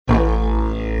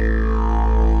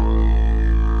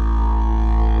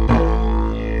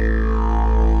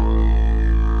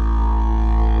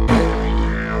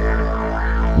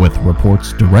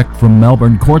reports direct from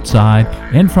Melbourne courtside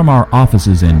and from our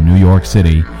offices in New York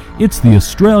City. It's the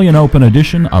Australian Open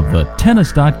edition of the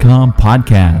Tennis.com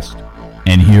podcast.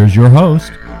 And here's your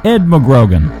host, Ed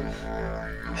McGrogan.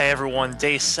 Hey everyone,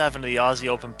 Day 7 of the Aussie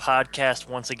Open podcast.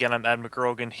 Once again, I'm Ed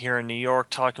McGrogan here in New York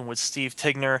talking with Steve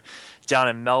Tigner down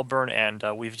in Melbourne, and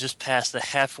we've just passed the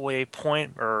halfway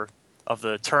point of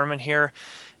the tournament here.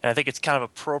 And I think it's kind of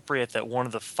appropriate that one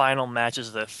of the final matches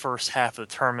of the first half of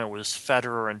the tournament was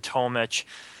Federer and Tomic.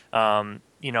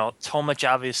 Tomic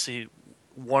obviously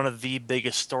one of the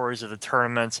biggest stories of the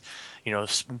tournament,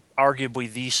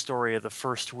 arguably the story of the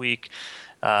first week.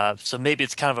 So maybe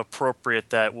it's kind of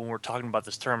appropriate that when we're talking about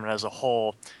this tournament as a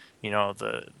whole,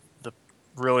 the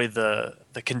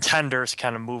contenders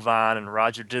kind of move on, and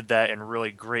Roger did that in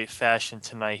really great fashion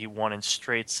tonight. He won in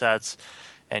straight sets,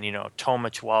 and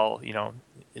Tomic, while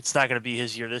it's not going to be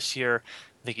his year this year,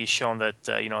 I think he's shown that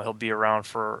he'll be around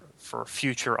for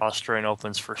future Australian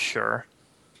Opens for sure.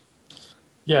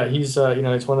 Yeah, he's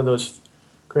it's one of those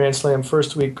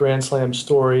first week Grand Slam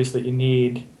stories that you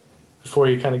need before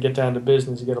you kind of get down to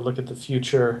business. You got to look at the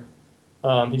future.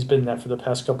 He's been that for the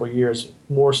past couple of years,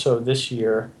 more so this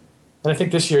year. And I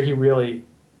think this year he really,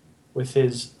 with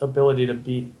his ability to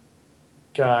beat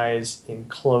guys in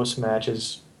close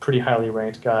matches, pretty highly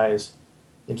ranked guys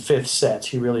in fifth sets,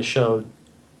 he really showed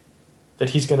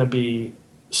that he's going to be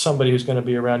somebody who's going to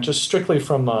be around just strictly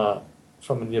from the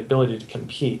ability to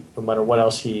compete, no matter what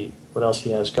else he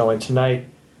has going. Tonight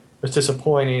was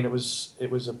disappointing. It was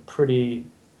a pretty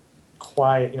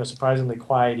quiet, surprisingly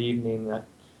quiet evening. That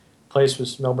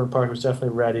Melbourne Park was definitely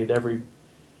readied.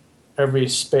 Every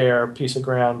spare piece of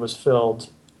ground was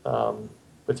filled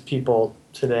with people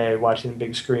today watching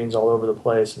big screens all over the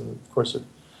place, and of course it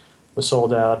was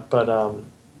sold out. But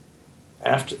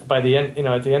at the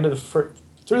end of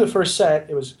through the first set,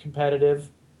 it was competitive.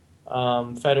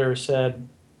 Federer said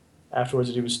afterwards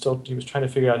that he was trying to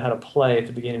figure out how to play at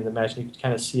the beginning of the match, and you could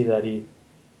kind of see that he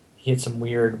had some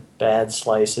weird bad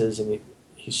slices, and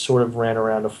he sort of ran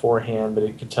around a forehand, but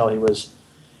you could tell he wasn't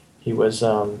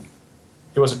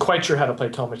quite sure how to play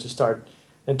Tomic to start.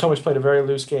 And Tomic played a very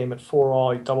loose game at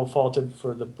 4-all. He double faulted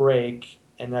for the break,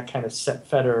 and that kind of set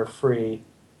Federer free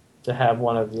to have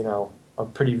one of a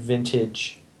pretty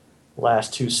vintage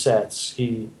last two sets.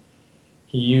 He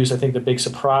used, I think the big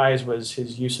surprise was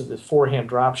his use of the forehand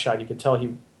drop shot. You could tell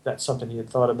that's something he had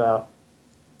thought about.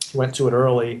 He went to it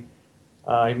early.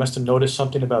 He must have noticed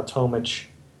something about Tomic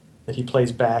that he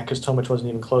plays back, because Tomic wasn't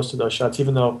even close to those shots.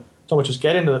 Even though Tomic was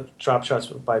getting to the drop shots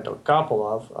by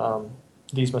Gopalov,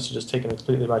 these must have just taken it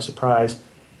completely by surprise.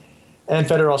 And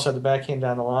Federer also had the backhand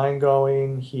down the line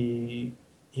going. He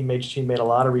made a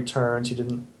lot of returns. He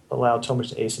didn't allow Tomic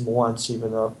to ace him once,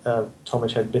 even though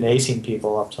Tomic had been acing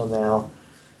people up till now.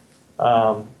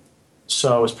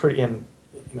 So it was pretty, and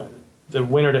the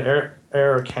winner to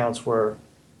error counts were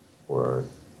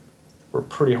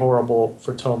pretty horrible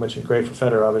for Tomic and great for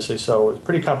Federer, obviously. So it was a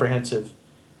pretty comprehensive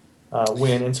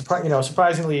win, and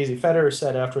surprisingly easy. Federer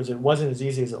said afterwards it wasn't as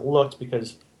easy as it looked,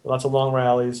 because lots of long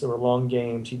rallies, there were long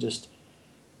games. He just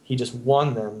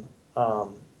won them.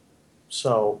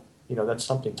 So that's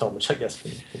something Tomic, I guess,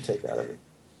 can take out of it.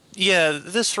 Yeah,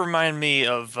 this reminded me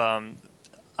of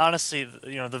honestly,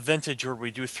 the vintage where we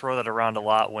do throw that around a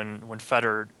lot when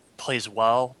Federer plays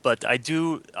well. But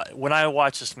when I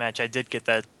watched this match, I did get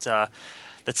that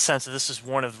sense that this is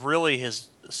one of really his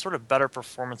sort of better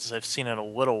performances I've seen in a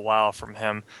little while from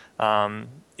him.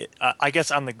 I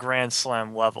guess on the Grand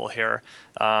Slam level here,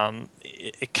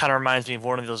 it kind of reminds me of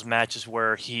one of those matches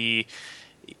where Federer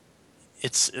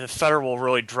will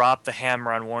really drop the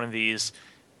hammer on one of these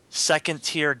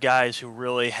second-tier guys who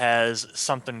really has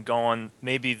something going,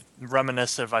 maybe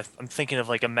reminiscent of, I'm thinking of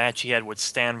like a match he had with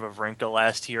Stan Wawrinka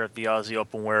last year at the Aussie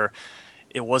Open, where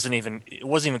it wasn't even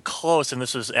close, and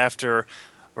this was after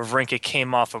Wawrinka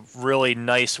came off a really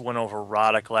nice win over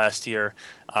Roddick last year.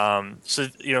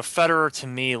 Federer to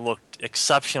me looked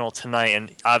exceptional tonight,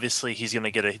 and obviously he's going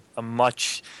to get a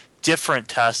much different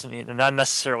test, not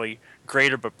necessarily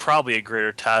greater, but probably a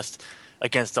greater test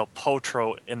against Del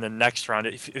Potro in the next round.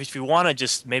 If you want to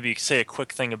just maybe say a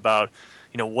quick thing about,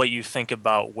 what you think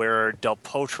about where Del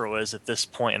Potro is at this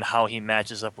point and how he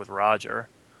matches up with Roger.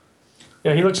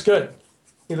 Yeah, he looks good.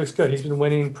 He's been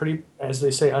winning pretty, as they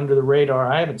say, under the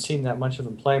radar. I haven't seen that much of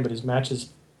him playing, but his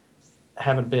matches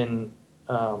haven't been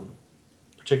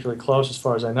particularly close as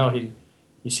far as I know.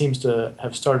 He seems to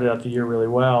have started out the year really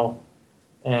well.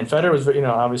 And Federer was,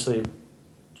 obviously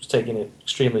just taking it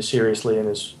extremely seriously in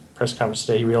his press conference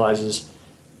today. He realizes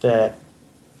that,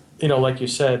 like you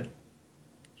said,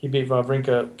 he killed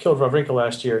Wawrinka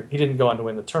last year. He didn't go on to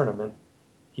win the tournament.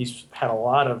 He's had a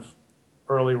lot of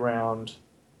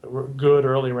good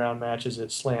early round matches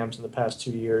at slams in the past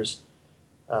 2 years,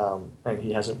 and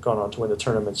he hasn't gone on to win the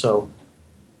tournament. So,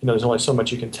 there's only so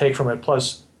much you can take from it.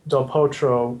 Plus, Del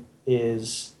Potro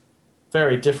is a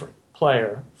very different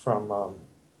player from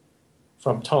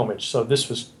Tomic. So this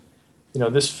was,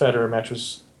 this Federer match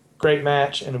was a great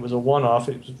match, and it was a one-off.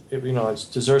 It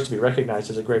deserves to be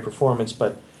recognized as a great performance,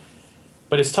 but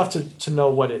it's tough to know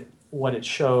what it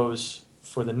shows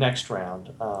for the next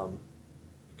round,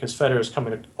 because Federer is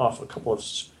coming off a couple of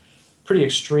pretty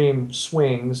extreme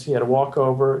swings. He had a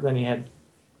walkover, then he had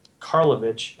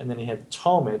Karlovic, and then he had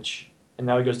Tomic, and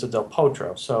now he goes to Del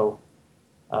Potro. So,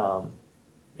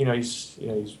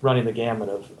 he's running the gamut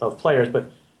of players,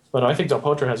 but I think Del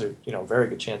Potro has a very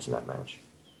good chance in that match.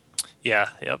 Yeah,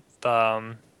 yep.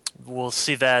 We'll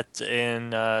see that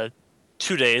in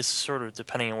 2 days, sort of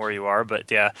depending on where you are. But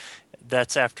yeah,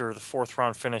 that's after the fourth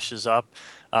round finishes up.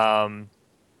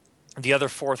 The other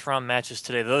fourth round matches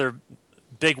today, the other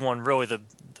big one, really the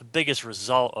biggest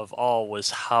result of all, was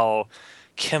how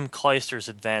Kim Clijsters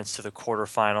advanced to the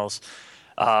quarterfinals.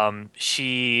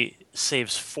 She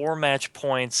saves 4 match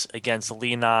points against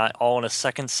Li Na, all in a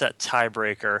second set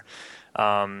tiebreaker.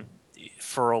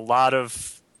 For a lot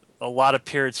of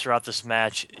periods throughout this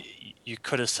match, you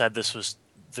could have said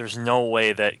there's no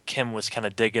way that Kim was kind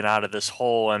of digging out of this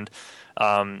hole, and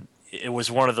it was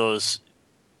one of those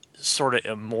sort of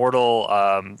immortal,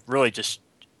 really just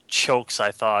chokes,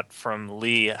 I thought, from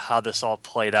Lee, how this all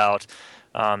played out.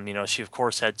 She of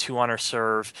course had 2 on her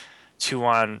serve, 2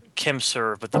 on Kim's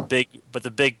serve, but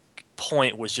the big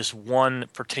point was just one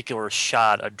particular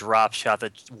shot, a drop shot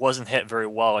that wasn't hit very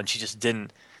well, and she just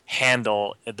didn't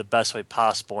handle it the best way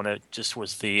possible, and it just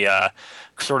was the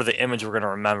sort of the image we're going to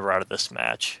remember out of this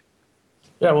match.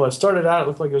 Yeah, well, it started out, it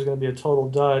looked like it was going to be a total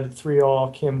dud,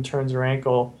 3-all. Kim turns her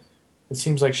ankle. It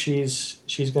seems like she's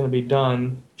going to be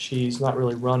done. She's not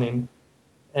really running,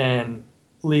 and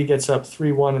Lee gets up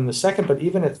 3-1 in the second. But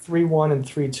even at 3-1 and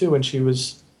 3-2, and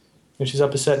she's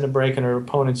up a set in a break, and her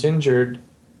opponent's injured,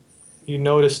 you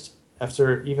noticed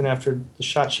even after the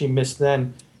shot she missed,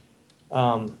 then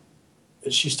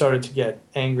she started to get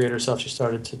angry at herself. She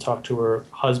started to talk to her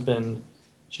husband.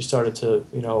 She started to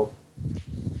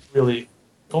really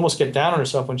almost get down on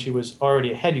herself when she was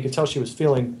already ahead. You could tell she was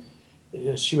feeling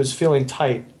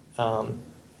tight, and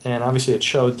obviously it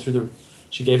showed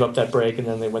she gave up that break, and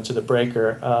then they went to the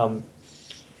breaker.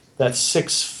 That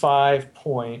 6-5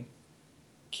 point,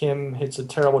 Kim hits a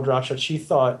terrible drop shot. She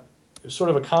thought it was sort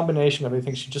of a combination of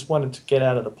everything. She just wanted to get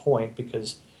out of the point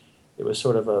because it was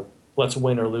sort of a let's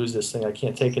win or lose this thing. I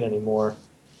can't take it anymore.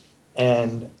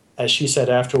 And as she said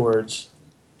afterwards,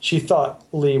 she thought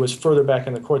Lee was further back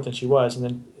in the court than she was, and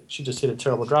then she just hit a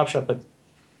terrible drop shot. But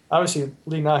obviously,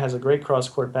 Li Na has a great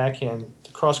cross-court backhand.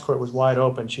 The cross-court was wide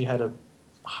open. She had a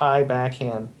high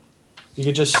backhand. You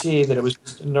could just see that it was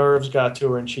just nerves got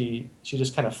to her, and she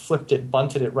just kind of flipped it,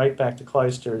 bunted it right back to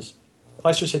Clijsters.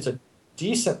 Clijsters hits a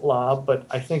decent lob, but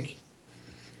I think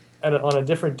on a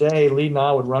different day, Li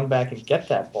Na would run back and get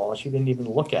that ball. She didn't even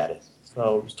look at it.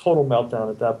 So it was total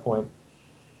meltdown at that point.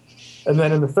 And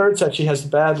then in the third set, she has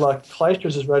bad luck.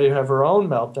 Clijsters is ready to have her own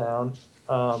meltdown.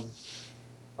 Up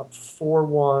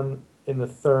 4-1 in the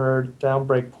third, down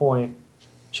break point.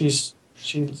 She's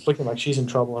looking like she's in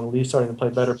trouble, and Lee's starting to play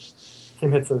better.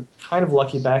 Kim hits a kind of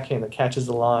lucky backhand that catches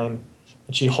the line,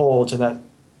 and she holds, and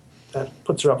that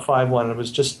puts her up 5-1. And it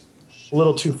was just a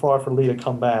little too far for Lee to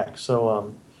come back.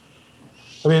 So,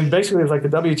 basically, it was like the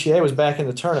WTA was back in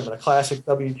the tournament, a classic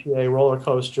WTA roller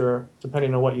coaster,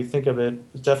 depending on what you think of it.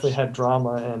 It definitely had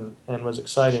drama and was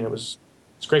exciting. It's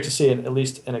great to see at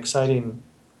least an exciting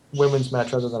women's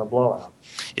match rather than a blowout.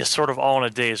 Yeah, sort of all in a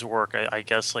day's work, I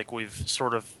guess, like we've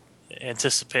sort of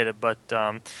anticipated. But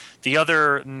the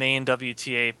other main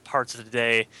WTA parts of the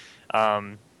day,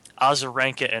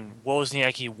 Azarenka and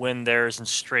Wozniacki win theirs in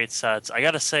straight sets. I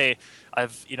got to say, I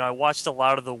watched a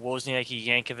lot of the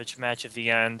Wozniacki-Yankovic match at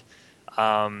the end.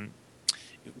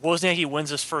 Wozniacki wins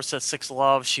his first set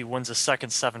 6-love. She wins the second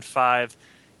 7-5.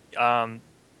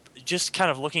 Just kind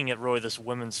of looking at really this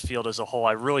women's field as a whole,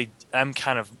 I really am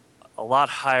kind of a lot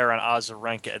higher on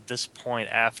Azarenka at this point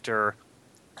after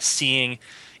seeing,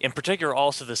 in particular,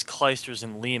 also this Clijsters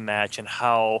and Lee match and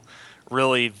how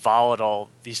really volatile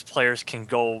these players can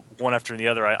go one after the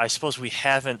other. I suppose we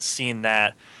haven't seen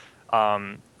that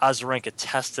Azarenka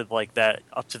tested like that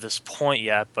up to this point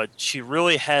yet, but she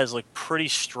really has looked pretty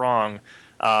strong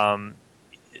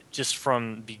just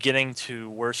from beginning to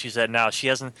where she's at now. She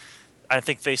hasn't, I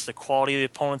think, faced the quality of the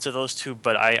opponents of those two,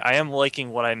 but I am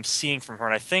liking what I'm seeing from her,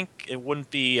 and I think it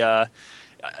wouldn't be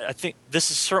I think this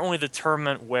is certainly the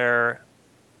tournament where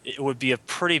it would be a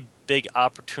pretty big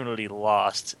opportunity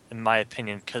lost, in my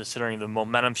opinion, considering the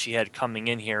momentum she had coming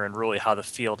in here and really how the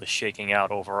field is shaking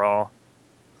out overall.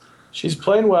 She's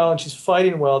playing well and she's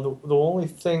fighting well. The only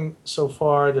thing so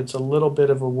far that's a little bit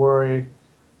of a worry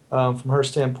from her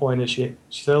standpoint is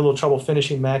she's had a little trouble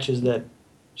finishing matches that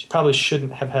she probably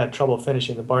shouldn't have had trouble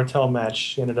finishing. The Bartel match,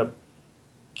 she ended up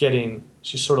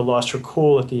she sort of lost her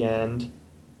cool at the end,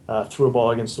 threw a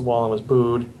ball against the wall and was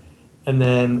booed. And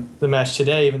then the match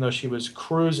today, even though she was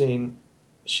cruising,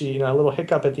 she, a little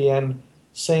hiccup at the end,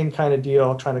 same kind of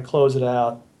deal, trying to close it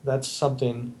out. That's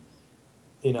something,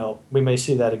 we may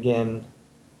see that again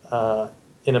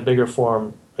in a bigger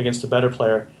form against a better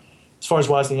player. As far as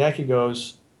Wozniacki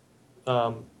goes,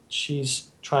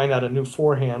 she's trying out a new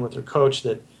forehand with her coach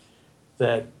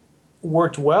that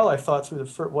worked well, I thought, through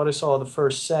what I saw of the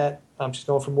first set. She's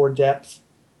going for more depth.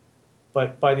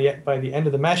 But by the end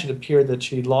of the match, it appeared that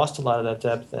she lost a lot of that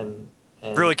depth and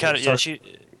really kind of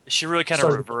she really kind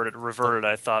of reverted.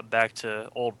 I thought back to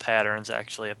old patterns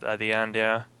actually by the end,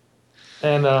 yeah.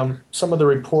 And some of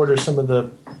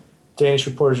the Danish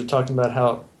reporters are talking about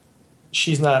how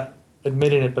she's not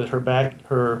admitting it, but her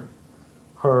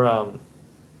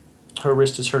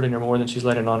wrist is hurting her more than she's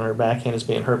letting on. Her backhand is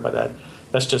being hurt by that.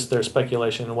 That's just their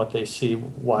speculation and what they see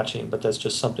watching, but that's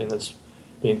just something that's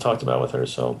being talked about with her.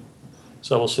 So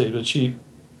we'll see. But she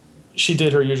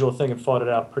did her usual thing and fought it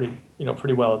out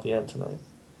pretty well at the end tonight.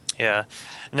 Yeah.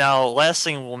 Now, last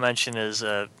thing we'll mention is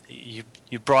you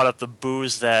brought up the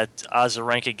boos that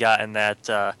Azarenka got in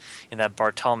that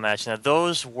Bartel match. Now,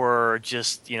 those were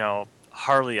just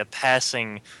hardly a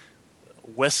passing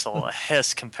whistle, a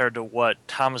hiss compared to what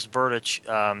Thomas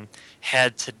Berdych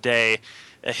had today.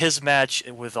 His match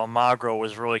with Almagro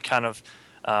was really kind of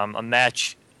a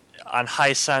match on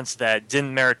high sense that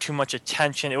didn't merit too much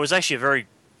attention. It was actually a very,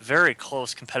 very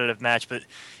close competitive match, but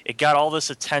it got all this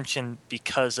attention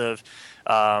because of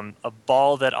a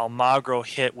ball that Almagro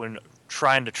hit when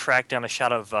trying to track down a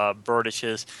shot of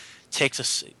Berdych's.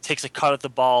 Takes a cut at the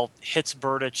ball, hits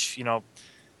Berdych,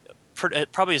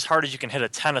 probably as hard as you can hit a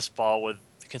tennis ball with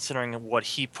considering what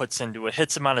he puts into it.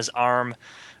 Hits him on his arm,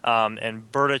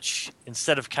 and Berdych,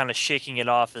 instead of kind of shaking it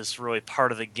off as really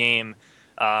part of the game,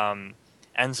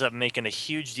 ends up making a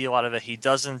huge deal out of it. He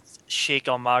doesn't shake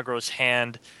Almagro's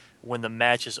hand when the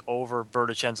match is over.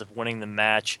 Berdych ends up winning the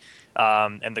match,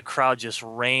 and the crowd just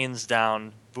rains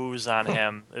down boos on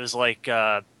him. It was like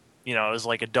it was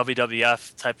like a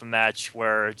WWF type of match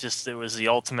where it was the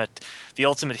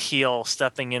ultimate heel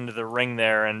stepping into the ring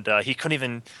there, and he couldn't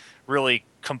even really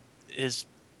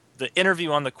the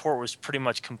interview on the court was pretty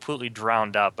much completely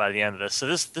drowned out by the end of this. So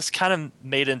this kind of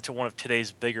made into one of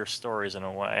today's bigger stories in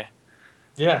a way.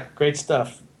 Yeah, great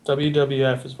stuff.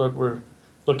 WWF is what we're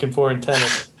looking for in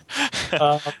tennis.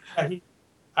 I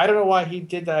don't know why he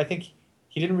did that. I think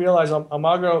he didn't realize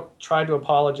Almagro tried to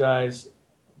apologize,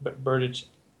 but Berdych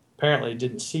apparently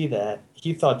didn't see that.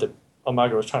 He thought that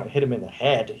Almagro was trying to hit him in the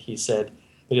head, he said,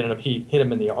 but he hit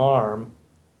him in the arm.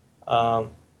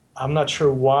 I'm not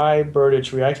sure why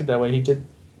Berdych reacted that way. He did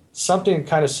something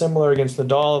kind of similar against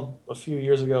Nadal a few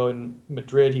years ago in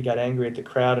Madrid. He got angry at the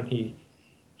crowd and he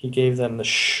gave them the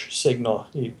shh signal.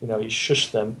 He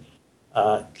shushed them.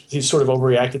 He sort of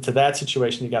overreacted to that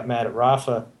situation. He got mad at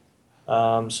Rafa.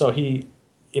 So he,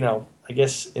 I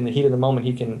guess in the heat of the moment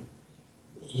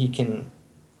he can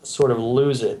sort of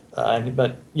lose it.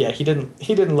 But yeah, he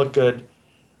didn't look good.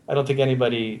 I don't think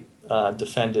anybody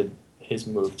defended his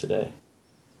move today.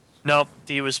 Nope,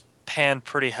 he was panned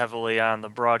pretty heavily on the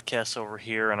broadcast over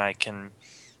here, and I can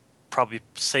probably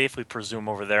safely presume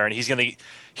over there. And he's going to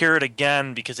hear it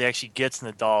again because he actually gets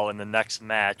Nadal in the next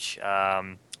match,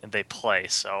 and they play.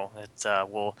 So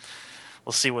we'll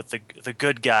see what the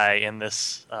good guy in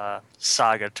this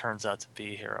saga turns out to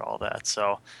be here. All that.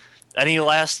 So, any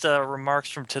last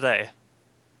remarks from today?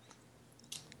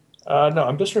 No,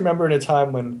 I'm just remembering a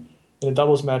time when in a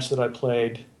doubles match that I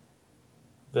played,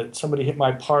 that somebody hit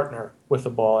my partner with the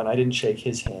ball and I didn't shake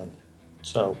his hand.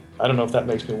 So I don't know if that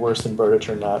makes me worse than Berdych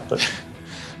or not,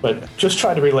 but just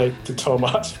try to relate to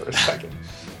Tomas for a second.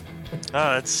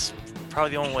 That's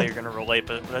probably the only way you're going to relate,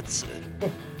 but that's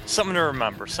something to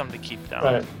remember, something to keep down.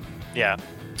 Right. Yeah.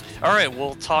 All right,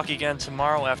 we'll talk again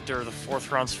tomorrow after the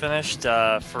fourth round's finished.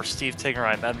 For Steve Tigner,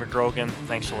 I'm Ed McGrogan.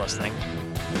 Thanks for listening.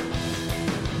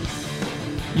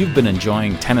 You've been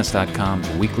enjoying Tennis.com's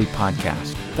weekly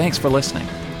podcast. Thanks for listening.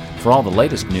 For all the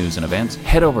latest news and events,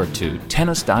 head over to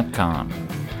Tennis.com.